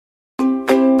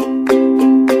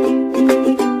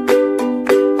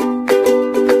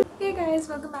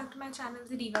my channel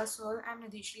The Diva Soul. I'm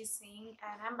Nidhishree Singh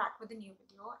and I'm back with a new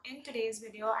video. In today's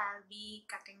video, I'll be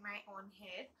cutting my own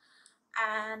hair,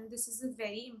 and this is a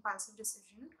very impulsive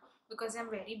decision because I'm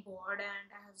very bored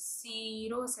and I have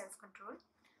zero self-control.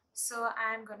 So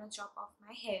I'm gonna chop off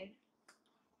my hair.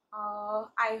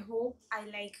 I hope I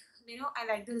like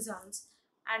the results,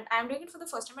 and I'm doing it for the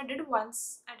first time. I did it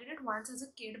once as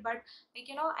a kid, but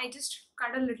I just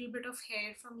cut a little bit of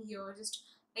hair from here, just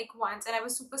like once, and I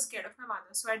was super scared of my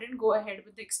mother, so I didn't go ahead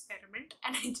with the experiment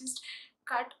and I just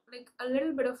cut like a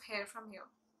little bit of hair from here.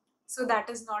 So that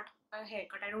is not a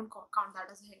haircut. I don't count that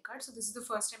as a haircut. So this is the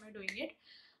first time I'm doing it,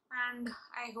 and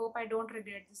I hope I don't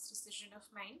regret this decision of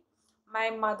mine.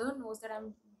 My mother knows that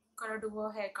I'm gonna do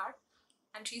a haircut,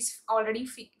 and she's already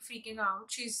freaking out.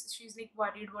 She's like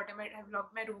worried. What am I've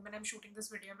locked my room and I'm shooting this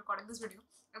video, I'm recording this video,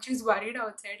 and she's worried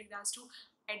outside. It has to,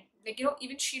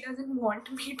 even she doesn't want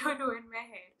me to ruin my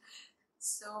hair.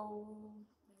 So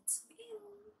let's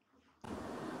begin.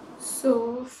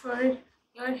 So for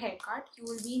your haircut, you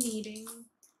will be needing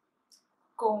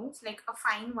combs, like a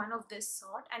fine one of this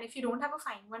sort, and if you don't have a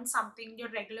fine one, something your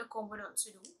regular comb would also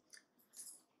do.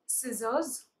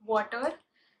 Scissors, water,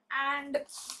 and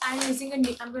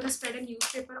I'm gonna spread a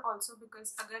newspaper also,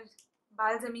 because agar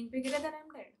baal zameen pe gire then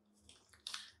I'm dead.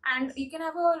 And you can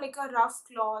have a rough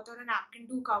cloth or a napkin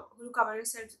to cover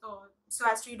yourself, so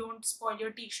as to you don't spoil your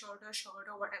t-shirt or shirt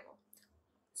or whatever.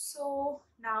 So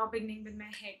now beginning with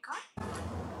my haircut.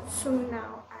 So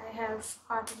now I have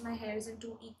parted my hair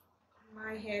into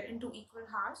equal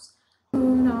halves. So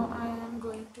now I am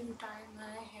going to tie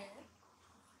my hair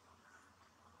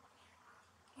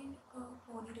in a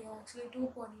ponytail, actually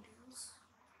two ponytails.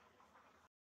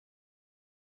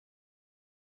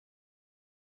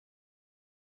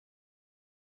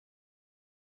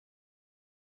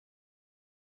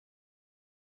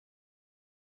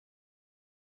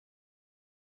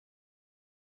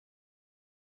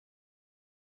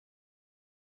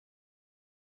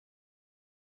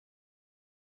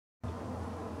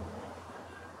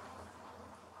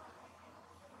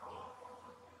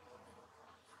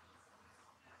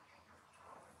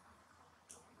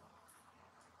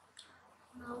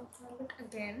 Now curl it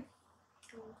again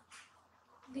to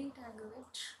detangle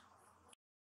it.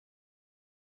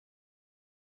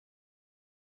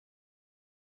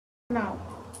 Now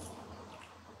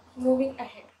moving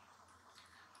ahead.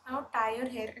 Now tie your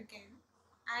hair again.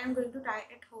 I am going to tie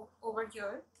it over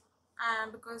here,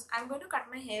 because I'm going to cut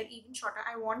my hair even shorter.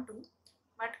 I want to,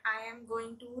 but I am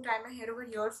going to tie my hair over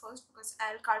here first, because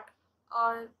I'll cut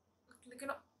like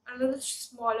a little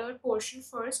smaller portion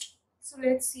first. So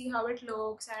let's see how it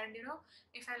looks, and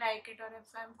if I like it, or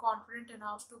if I'm confident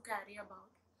enough to carry about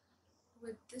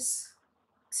with this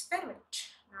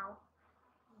experiment. Now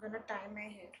I'm gonna tie my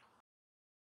hair.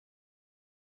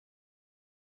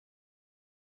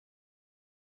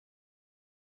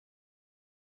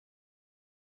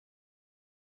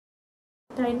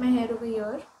 Tied my hair over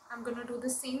here. I'm gonna do the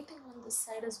same thing on this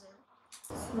side as well.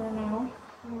 So now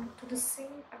to the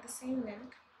same at the same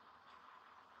length.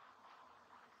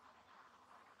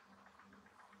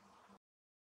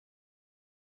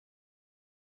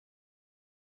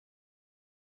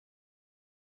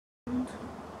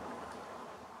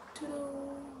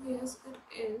 Yes, it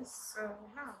is. So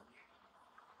now,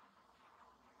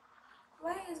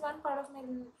 why is one part of my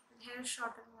hair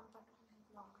shorter and one part of my hair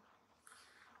longer?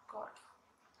 God,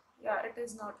 yeah, it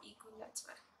is not equal. That's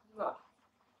why. God.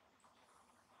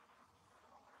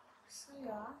 So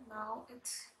yeah, now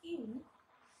it's even.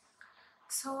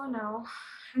 So now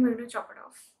I'm going to chop it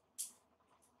off.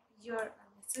 Here are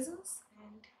my scissors,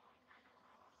 and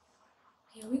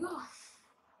here we go.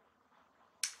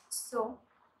 So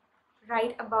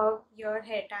right above your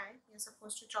hair tie, you're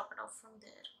supposed to chop it off from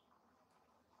there.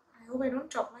 I hope I don't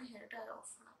chop my hair tie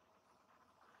off now.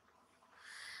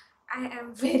 I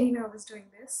am very nervous doing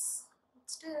this, but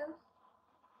still,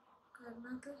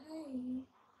 करना तो है ही.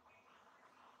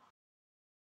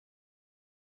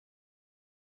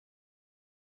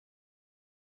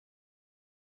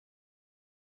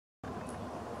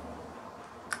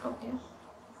 Okay.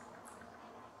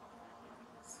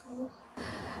 So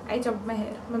I chopped my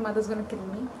hair. My mother's gonna kill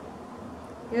me.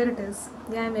 Here it is.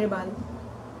 Yeah, मेरे बाल.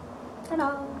 Ta-da!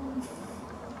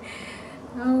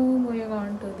 Now moving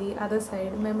on to the other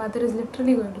side. My mother is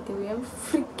literally going to kill me. I'm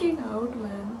freaking out,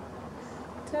 man.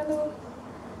 चलो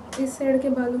इस side के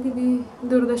बालों की भी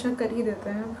दुर्दशा कर ही देते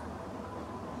हैं.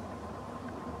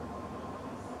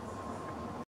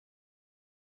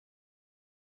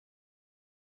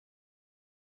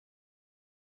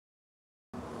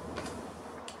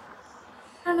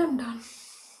 And I'm done.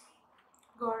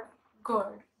 God,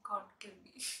 God, God, kill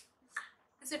me.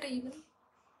 This Is it even?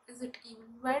 Is it even?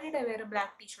 Why did I wear a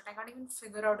black t-shirt? I can't even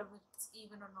figure out if it's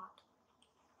even or not.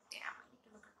 Damn, I need to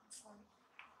look at my phone.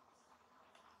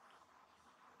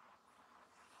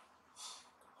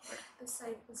 But this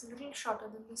side is a little shorter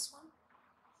than this one.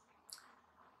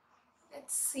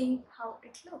 Let's see how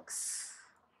it looks.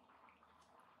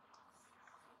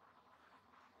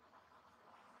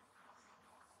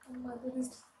 My mother is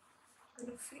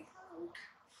gonna freak out.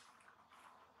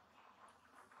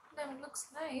 Now it looks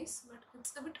nice, but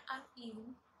it's a bit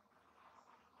uneven.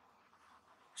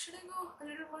 Should I go a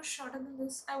little more shorter than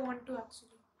this? I want to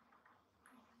actually.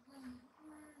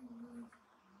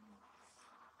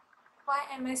 Why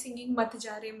am I singing mat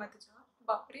ja re mat ja?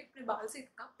 बाप रे अपने बाल से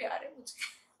इतना प्यार है मुझे.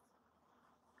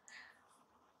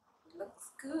 It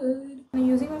looks good. I'm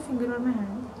using my finger on my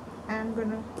hand and I'm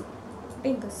gonna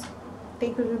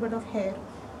take a little bit of hair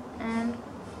and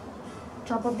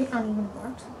chop up the uneven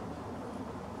parts.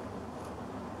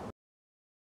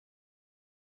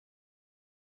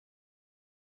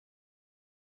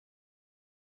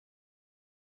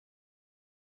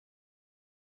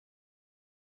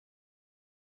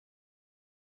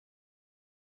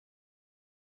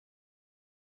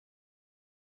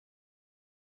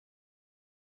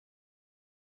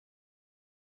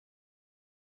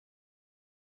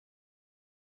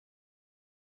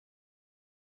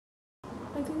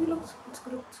 I think it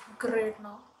looks great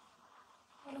now.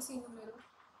 I wanna see in the mirror.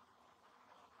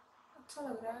 अच्छा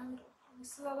लग रहा है.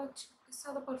 इससे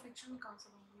ज़्यादा perfection कहाँ से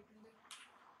लाऊंगी इतनी देर.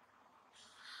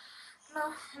 Now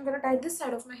I'm gonna tie this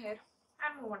side of my hair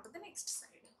and move on to the next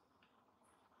side.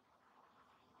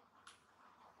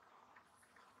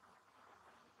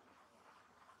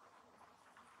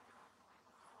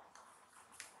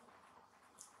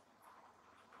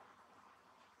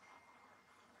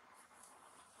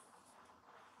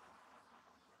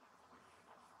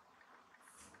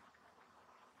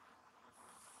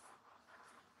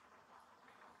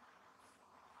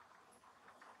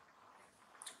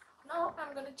 Now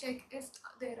I'm gonna check if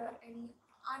there are any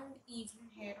uneven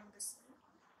hair on this side.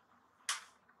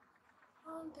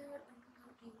 Are there any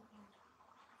uneven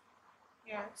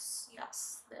hair?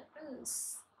 Yes, there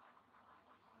is.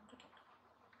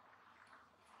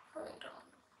 Hold on.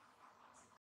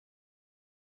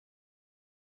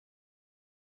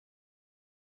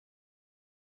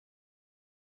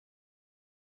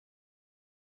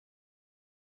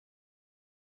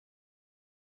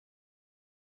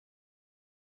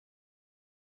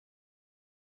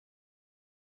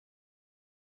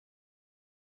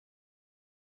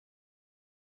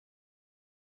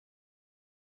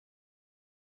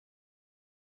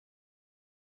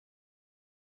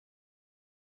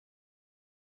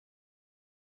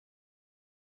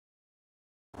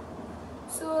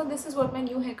 So this is what my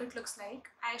new haircut looks like.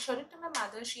 I showed it to my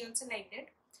mother. She also liked it,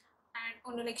 and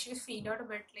only like she was freaked out a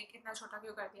bit, like इतना छोटा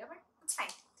क्यों कर दिया, but it's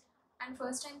fine. And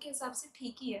first time के हिसाब से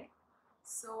ठीक ही है.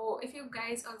 So if you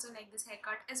guys also like this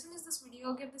haircut, as well as this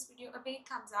video, give this video a big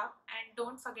thumbs up and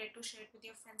don't forget to share it with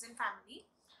your friends and family.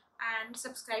 And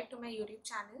subscribe to my YouTube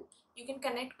channel. You can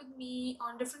connect with me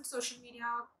on different social media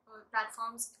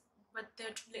platforms with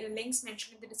the links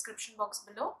mentioned in the description box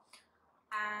below.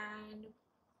 And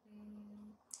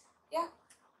yeah,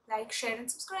 like, share and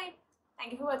subscribe.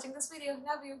 Thank you for watching this video.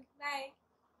 Love you. Bye.